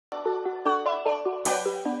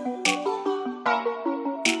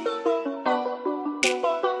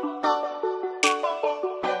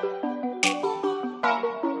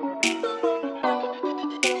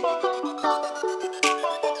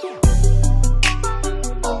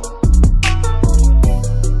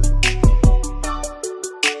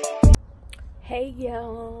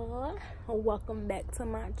welcome back to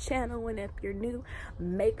my channel. And if you're new,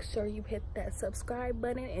 make sure you hit that subscribe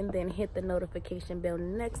button and then hit the notification bell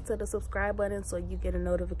next to the subscribe button so you get a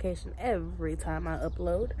notification every time I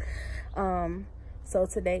upload. So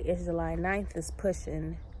today is July 9th. It's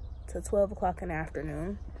pushing to 12 o'clock in the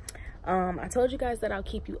afternoon. I told you guys that I'll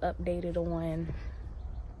keep you updated on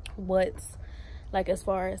what's like as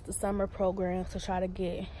far as the summer program to try to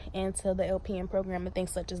get into the LPN program and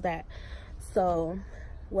things such as that. So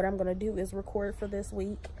what I'm gonna do is record for this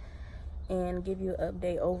week and give you an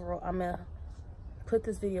update overall. I'm gonna put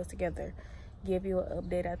this video together, give you an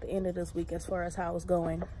update at the end of this week as far as how it's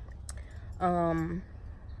going.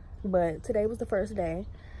 But today was the first day.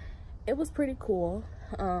 It was pretty cool.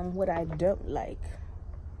 What I don't like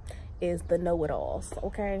is the know-it-alls,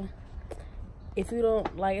 okay? If you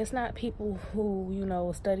don't like, it's not people who, you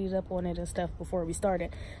know, studied up on it and stuff before we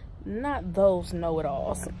started. Not those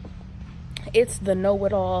know-it-alls. It's the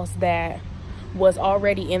know-it-alls that was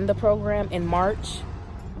already in the program in March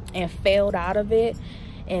and failed out of it,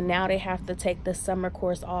 and now they have to take the summer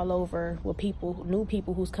course all over with people, new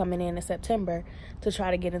people who's coming in September to try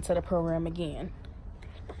to get into the program again.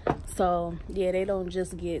 So yeah, they don't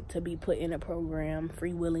just get to be put in a program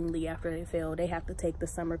free willingly after they fail. They have to take the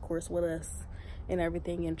summer course with us and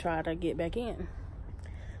everything and try to get back in.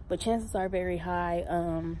 But chances are very high.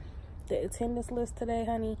 The attendance list today,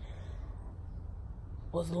 honey,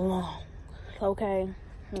 was long. Okay,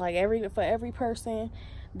 like for every person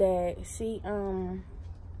that she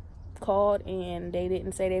called and they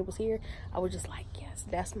didn't say they was here, I was just like, yes,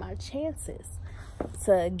 that's my chances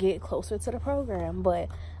to get closer to the program. But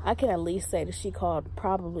I can at least say that she called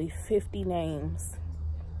probably 50 names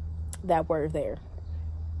that were there.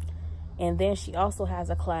 And then she also has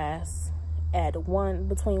a class at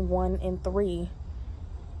between 1 and 3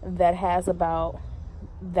 that has about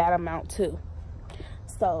that amount too.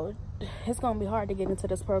 So it's gonna be hard to get into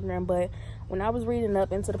this program. But when I was reading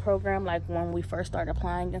up into the program, like when we first started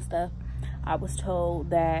applying and stuff, I was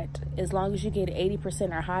told that as long as you get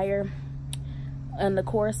 80% or higher in the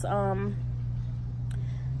course,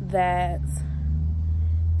 that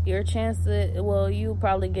your chances, well, you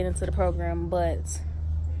probably get into the program. But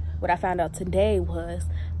what I found out today was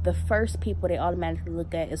the first people they automatically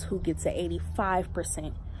look at is who gets an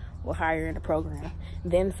 85% or higher in the program.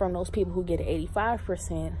 Then from those people who get an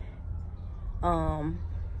 85%,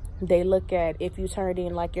 they look at if you turned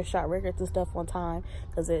in like your shot records and stuff on time,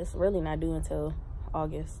 because it's really not due until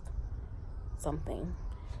August something.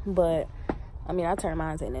 But I mean, I turned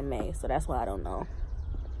mine in May, so that's why I don't know.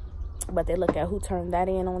 But they look at who turned that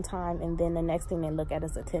in on time, and then the next thing they look at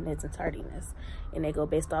is attendance and tardiness, and they go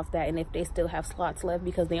based off that. And if they still have slots left,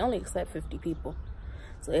 because they only accept 50 people,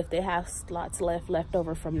 so if they have slots left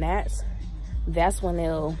over from that, that's when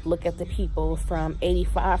they'll look at the people from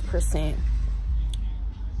 85%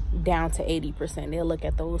 down to 80%. They'll look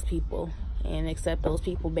at those people and accept those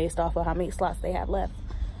people based off of how many slots they have left.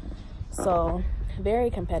 So very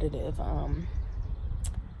competitive.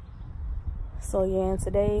 So yeah, and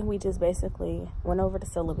today we just basically went over the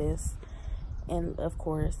syllabus, and of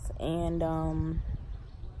course, and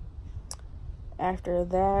after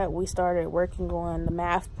that we started working on the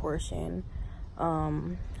math portion. I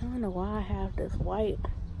don't know why I have this white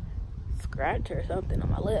scratch or something on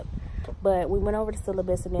my lip, but we went over the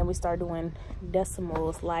syllabus, and then we started doing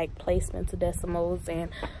decimals, like placements of decimals and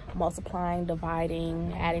multiplying,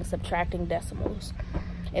 dividing, adding, subtracting decimals.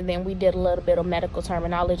 And then we did a little bit of medical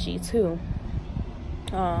terminology too.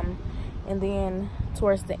 And then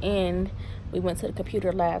towards the end, we went to the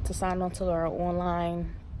computer lab to sign on to our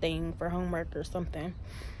online thing for homework or something.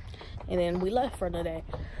 And then we left for the day.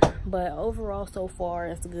 But overall, so far,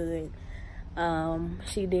 it's good.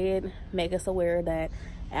 She did make us aware that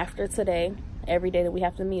after today, every day that we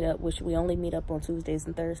have to meet up, which we only meet up on Tuesdays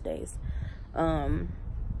and Thursdays,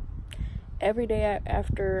 every day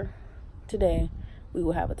after today, we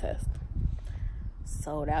will have a test.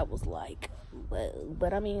 So that was like,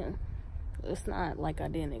 but I mean, it's not like I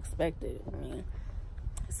didn't expect it. I mean,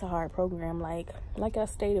 it's a hard program. Like I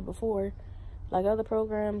stated before, like other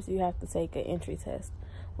programs, you have to take an entry test.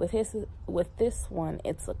 With this one,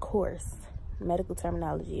 it's a course, medical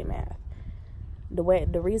terminology and math.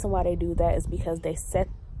 The reason why they do that is because they set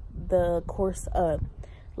the course up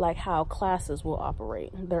like how classes will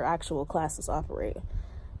operate, their actual classes operate.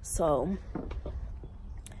 So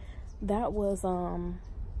that was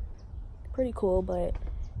pretty cool. But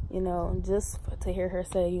you know, just to hear her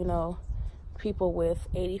say, you know, people with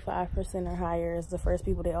 85% or higher is the first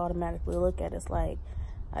people they automatically look at, it's like,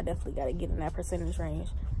 I definitely got to get in that percentage range,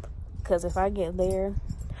 because if I get there,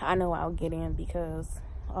 I know I'll get in because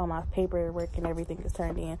all my paperwork and everything is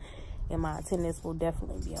turned in. and my attendance will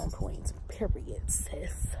definitely be on point, period,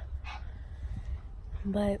 sis.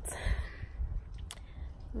 But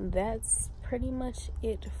that's pretty much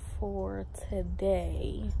it for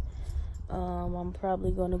today. I'm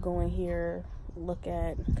probably going to go in here, look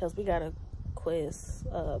at, because we got a quiz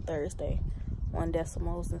Thursday on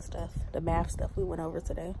decimals and stuff, the math stuff we went over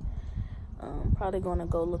today. Probably going to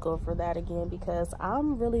go look over that again, because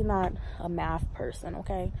I'm really not a math person,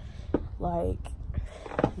 okay? Like,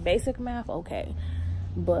 basic math, okay,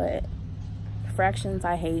 but fractions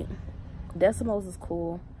I hate. Decimals is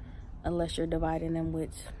cool unless you're dividing them,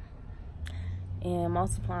 and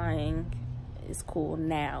multiplying is cool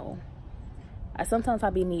now. Sometimes I'll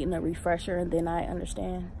be needing a refresher and then I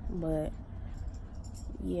understand, but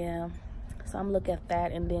yeah. So I'm looking at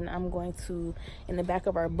that, and then I'm going to, in the back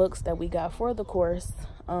of our books that we got for the course,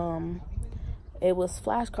 it was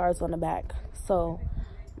flashcards on the back, so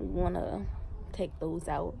we want to take those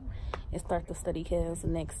out and start the study, because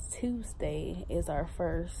next Tuesday is our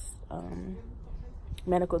first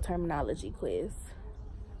medical terminology quiz.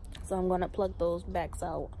 So I'm going to plug those backs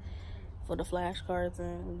out for the flashcards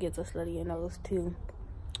and get to studying those too.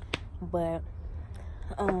 But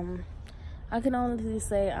I can honestly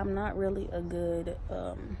say I'm not really a good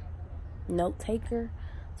note taker.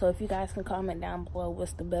 So if you guys can comment down below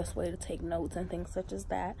what's the best way to take notes and things such as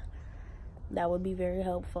that, that would be very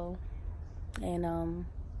helpful. And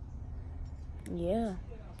yeah,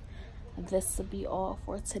 this will be all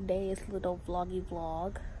for today's little vloggy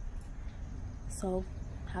vlog. So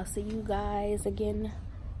I'll see you guys again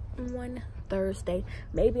on Thursday.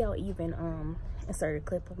 Maybe I'll even insert a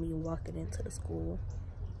clip of me walking into the school,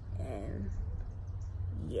 and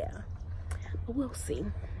yeah, but we'll see.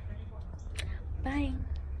 Bye.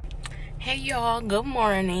 Hey y'all, good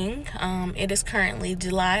morning. It is currently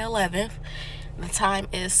July 11th. The time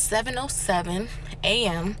is 7:07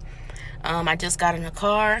 a.m. I just got in the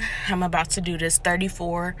car. I'm about to do this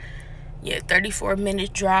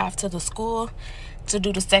 34-minute drive to the school to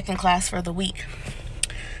do the second class for the week.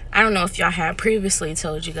 I don't know if y'all had previously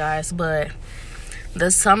told you guys, but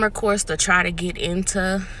the summer course to try to get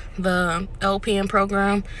into the LPN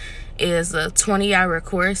program is a 20-hour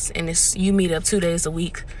course, and you meet up 2 days a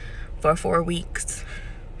week for 4 weeks.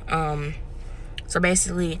 So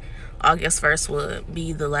basically August 1st would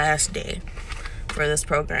be the last day for this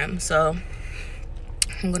program. So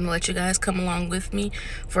I'm gonna let you guys come along with me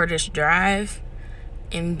for this drive,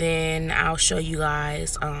 and then I'll show you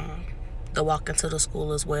guys the walk into the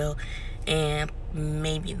school as well, and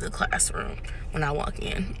maybe the classroom when I walk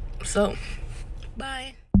in. So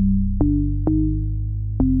bye.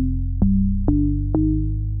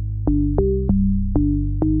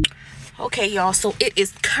 Okay y'all, so it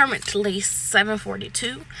is currently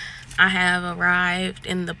 7:42. I have arrived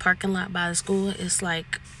in the parking lot by the school. It's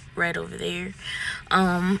like right over there.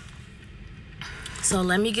 So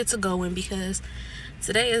let me get to going, because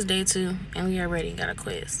today is day 2 and we already got a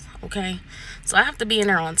quiz. Okay, so I have to be in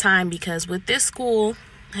there on time, because with this school,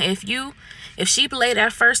 if she lay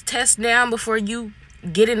that first test down before you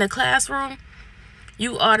get in the classroom,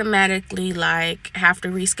 you automatically like have to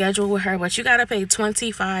reschedule with her. But you gotta pay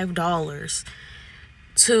 $25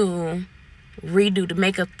 to redo the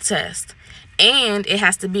makeup test, and it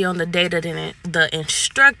has to be on the day that the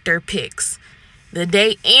instructor picks, the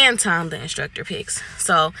day and time the instructor picks.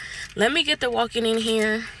 So let me get to walking in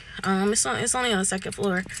here. It's only on the 2nd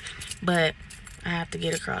floor, but I have to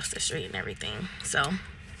get across the street and everything. So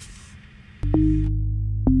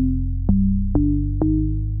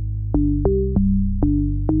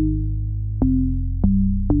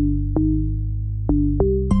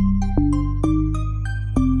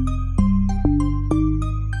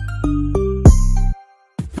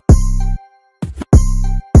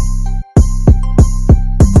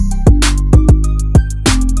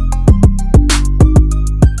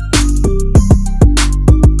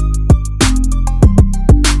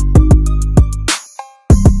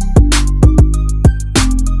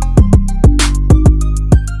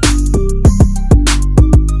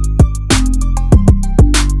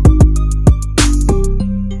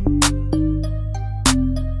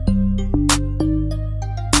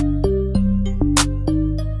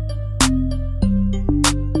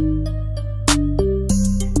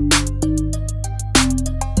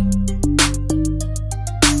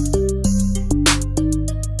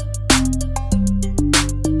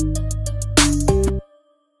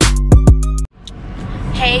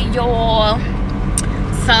hey y'all,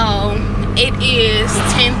 so it is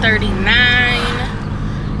 10:39.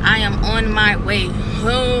 I am on my way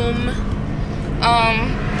home.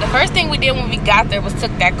 The first thing we did when we got there was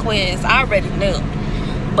took that quiz. I already knew,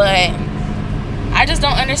 but I I just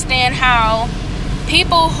don't understand how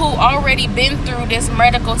people who already been through this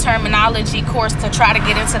medical terminology course to try to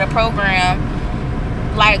get into the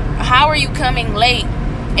program, like, how are you coming late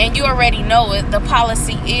and you already know it? The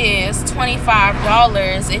policy is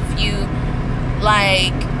 $25 if you,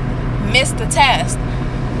 like, miss the test.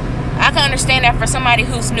 I can understand that for somebody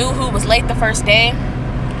who's new, who was late the first day,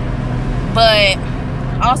 but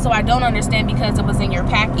also I don't understand because it was in your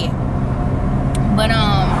packet. But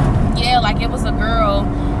yeah, like, it was a girl,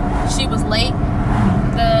 she was late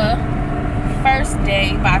the first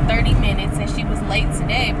day by 30 minutes, and she was late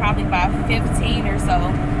today probably by 15 or so.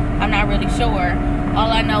 I'm not really sure. All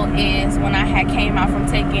I know is when I had came out from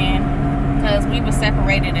taking, because we were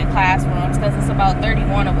separated in classrooms, because it's about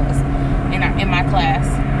 31 of us in my class,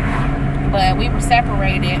 but we were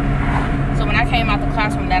separated. So when I came out the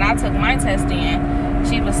classroom that I took my test in,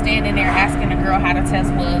 she was standing there asking the girl how the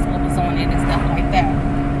test was, what was on it, and stuff like that.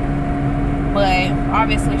 But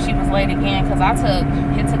obviously she was late again, because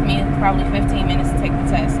it took me probably 15 minutes to take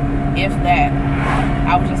the test, if that.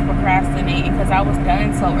 I was just procrastinating because I was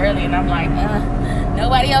done so early, and I'm like,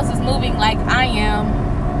 nobody else is moving like I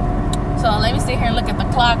am. So let me sit here and look at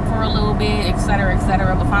the clock for a little bit, etc.,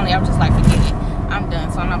 etc. But finally I was just like, forget it, I'm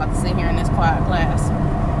done. So I'm not about to sit here in this quiet class.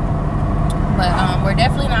 But we're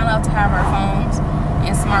definitely not allowed to have our phones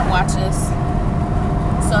and smartwatches.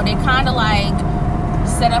 So they kind of like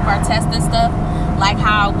set up our test and stuff like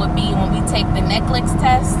how it would be when we take the Netflix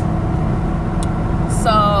test.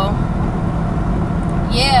 So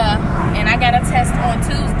yeah, and I got a test on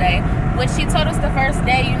Tuesday, which she told us the first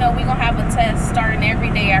day, you know, we're gonna have a test starting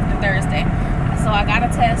every day after Thursday. So I got a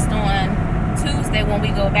test on Tuesday when we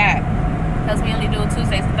go back, because we only do it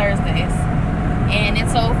Tuesdays and Thursdays, and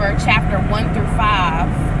it's over chapter 1 through 5.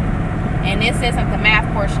 And this isn't the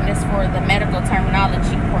math portion, it's for the medical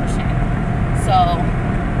terminology portion. So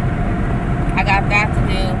I got that to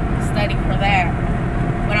do, study for that.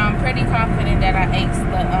 But I'm pretty confident that I aced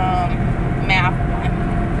the math one.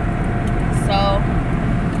 So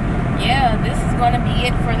yeah, this is going to be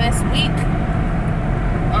it for this week.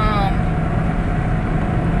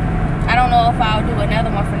 I don't know if I'll do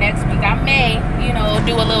another one for next week. I may, you know,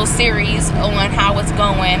 do a little series on how it's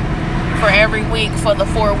going for every week for the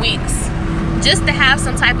 4 weeks, just to have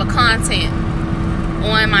some type of content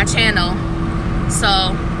on my channel. So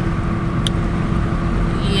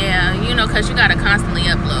yeah, you know, because you got to constantly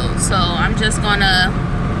upload. So I'm just gonna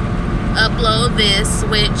upload this,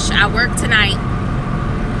 which I work tonight,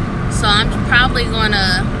 so I'm probably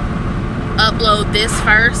gonna upload this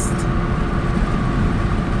first,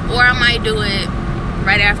 or I might do it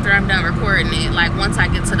right after I'm done recording it, like once I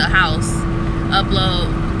get to the house,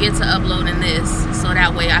 get to uploading this, so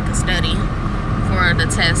that way I can study for the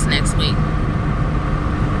test next week.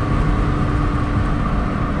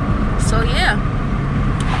 So yeah,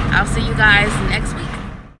 I'll see you guys next week.